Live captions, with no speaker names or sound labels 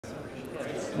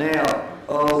Now,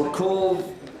 I'll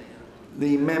call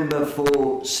the member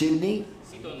for Sydney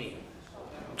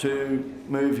to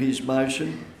move his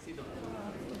motion.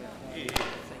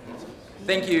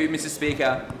 Thank you, Mr.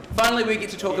 Speaker. Finally, we get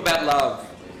to talk about love.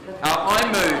 I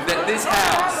move that this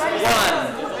House,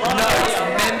 1,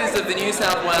 note members of the New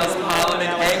South Wales Parliament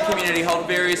and community hold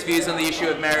various views on the issue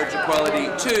of marriage equality.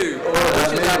 2,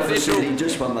 which is our official... Sydney,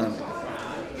 just one moment.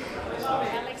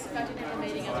 Alex, if I didn't have a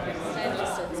meeting, I would have stayed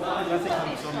listened. Nothing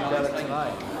comes from about it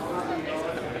tonight.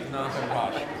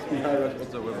 No rush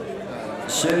whatsoever.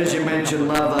 As soon as you mentioned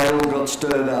love, they all got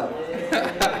stirred up.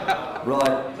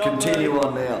 Right, continue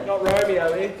on now. Not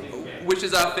Romeo here.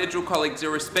 Wishes our federal colleagues a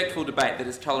respectful debate that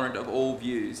is tolerant of all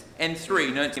views. And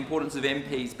 3, notes the importance of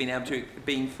MPs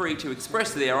being free to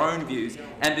express their own views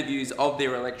and the views of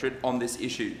their electorate on this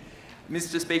issue.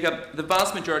 Mr. Speaker, the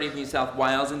vast majority of New South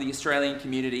Wales and the Australian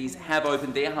communities have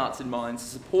opened their hearts and minds to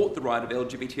support the right of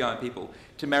LGBTI people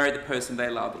to marry the person they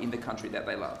love in the country that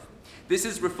they love. This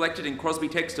is reflected in Crosby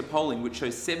Textor polling, which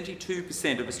shows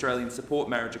 72% of Australians support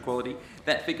marriage equality.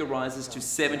 That figure rises to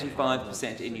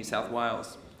 75% in New South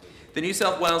Wales. The New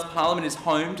South Wales Parliament is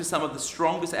home to some of the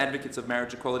strongest advocates of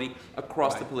marriage equality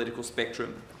across the political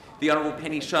spectrum. The Honourable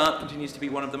Penny Sharp continues to be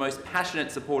one of the most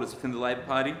passionate supporters within the Labor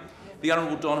Party. The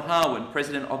Honourable Don Harwin,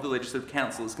 President of the Legislative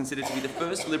Council, is considered to be the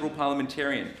first Liberal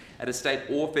parliamentarian at a state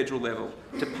or federal level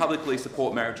to publicly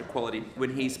support marriage equality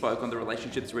when he spoke on the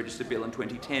Relationships Register Bill in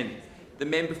 2010. The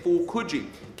member for Coogee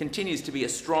continues to be a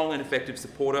strong and effective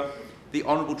supporter. The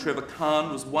Honourable Trevor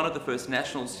Khan was one of the first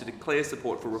Nationals to declare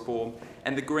support for reform,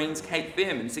 and the Greens' Kate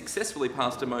Fairman successfully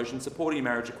passed a motion supporting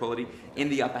marriage equality in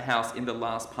the upper house in the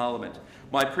last parliament.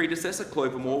 My predecessor,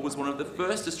 Clover Moore, was one of the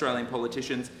first Australian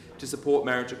politicians to support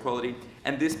marriage equality,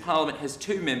 and this parliament has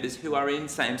 2 members who are in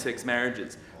same-sex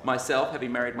marriages. Myself,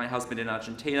 having married my husband in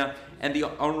Argentina, and the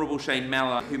Honourable Shane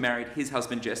Mallard, who married his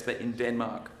husband Jesper in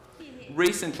Denmark.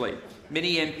 Recently,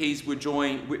 many of these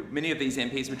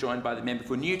MPs were joined by the member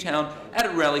for Newtown at a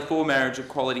rally for marriage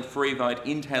equality free vote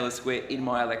in Taylor Square in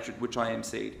my electorate, which I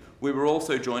emceed. We were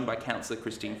also joined by Councillor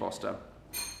Christine Foster.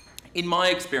 In my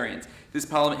experience, this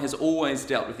Parliament has always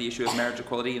dealt with the issue of marriage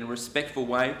equality in a respectful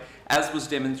way, as was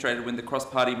demonstrated when the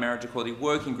Cross-Party Marriage Equality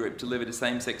Working Group delivered a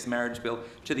same-sex marriage bill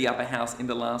to the upper house in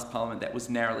the last Parliament that was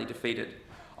narrowly defeated.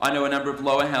 I know a number of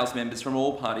lower house members from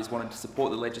all parties wanted to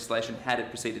support the legislation had it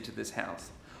proceeded to this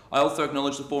House. I also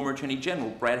acknowledge the former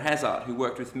Attorney-General, Brad Hazzard, who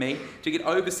worked with me to get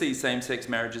overseas same-sex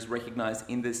marriages recognised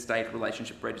in the State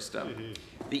Relationship Register.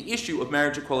 The issue of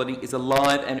marriage equality is a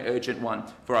live and urgent one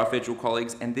for our federal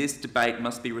colleagues, and this debate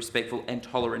must be respectful and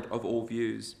tolerant of all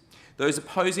views. Those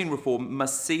opposing reform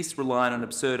must cease relying on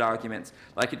absurd arguments,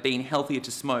 like it being healthier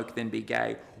to smoke than be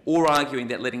gay, or arguing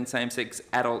that letting same-sex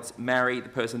adults marry the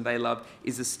person they love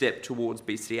is a step towards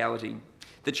bestiality.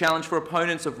 The challenge for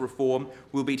opponents of reform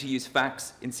will be to use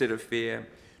facts instead of fear.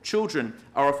 Children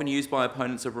are often used by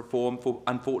opponents of reform for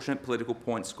unfortunate political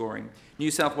point scoring. New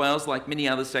South Wales, like many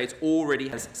other states, already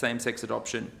has same-sex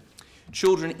adoption.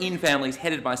 Children in families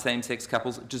headed by same-sex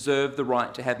couples deserve the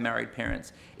right to have married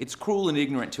parents. It's cruel and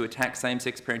ignorant to attack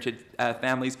same-sex parented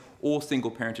families or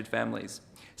single-parented families.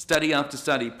 Study after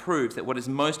study proves that what is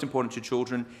most important to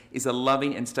children is a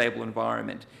loving and stable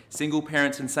environment. Single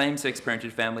parents and same-sex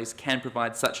parented families can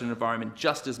provide such an environment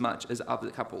just as much as other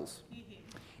couples.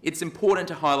 It's important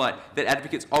to highlight that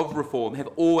advocates of reform have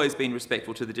always been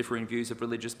respectful to the differing views of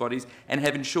religious bodies and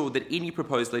have ensured that any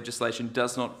proposed legislation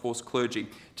does not force clergy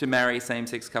to marry a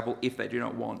same-sex couple if they do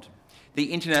not want.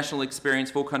 The international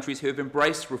experience for countries who have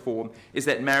embraced reform is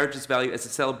that marriage's value as a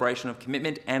celebration of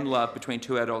commitment and love between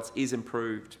 2 adults is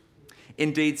improved.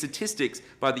 Indeed, statistics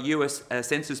by the US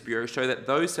Census Bureau show that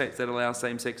those states that allow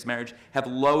same-sex marriage have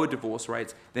lower divorce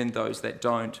rates than those that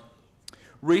don't.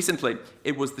 Recently,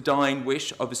 it was the dying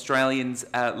wish of Australians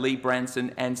Lee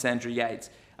Branson and Sandra Yates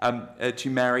to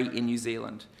marry in New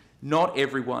Zealand. Not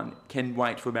everyone can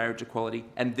wait for marriage equality,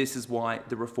 and this is why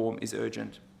the reform is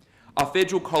urgent. Our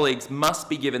federal colleagues must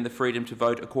be given the freedom to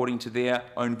vote according to their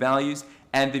own values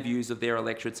and the views of their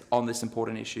electorates on this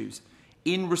important issues.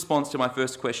 In response to my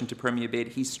first question to Premier Baird,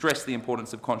 he stressed the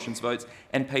importance of conscience votes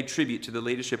and paid tribute to the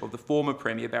leadership of the former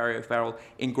Premier Barry O'Farrell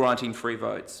in granting free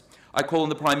votes. I call on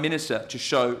the Prime Minister to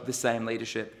show the same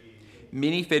leadership.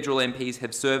 Many federal MPs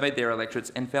have surveyed their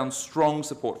electorates and found strong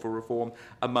support for reform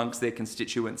amongst their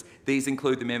constituents. These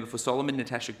include the member for Solomon,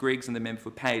 Natasha Griggs, and the member for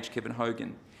Page, Kevin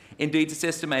Hogan. Indeed, it's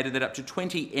estimated that up to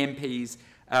 20 MPs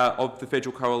of the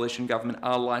federal coalition government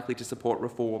are likely to support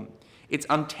reform. It's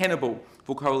untenable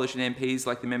for coalition MPs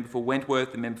like the member for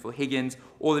Wentworth, the member for Higgins,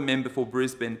 or the member for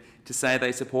Brisbane to say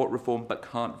they support reform but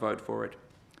can't vote for it.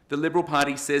 The Liberal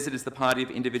Party says it is the party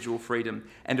of individual freedom,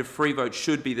 and a free vote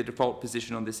should be the default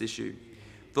position on this issue.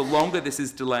 The longer this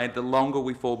is delayed, the longer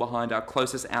we fall behind our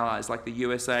closest allies like the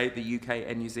USA, the UK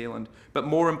and New Zealand. But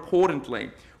more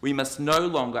importantly, we must no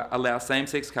longer allow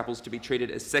same-sex couples to be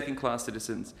treated as second-class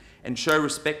citizens and show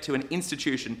respect to an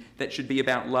institution that should be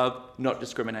about love, not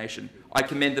discrimination. I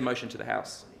commend the motion to the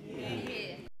House.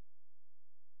 Yeah.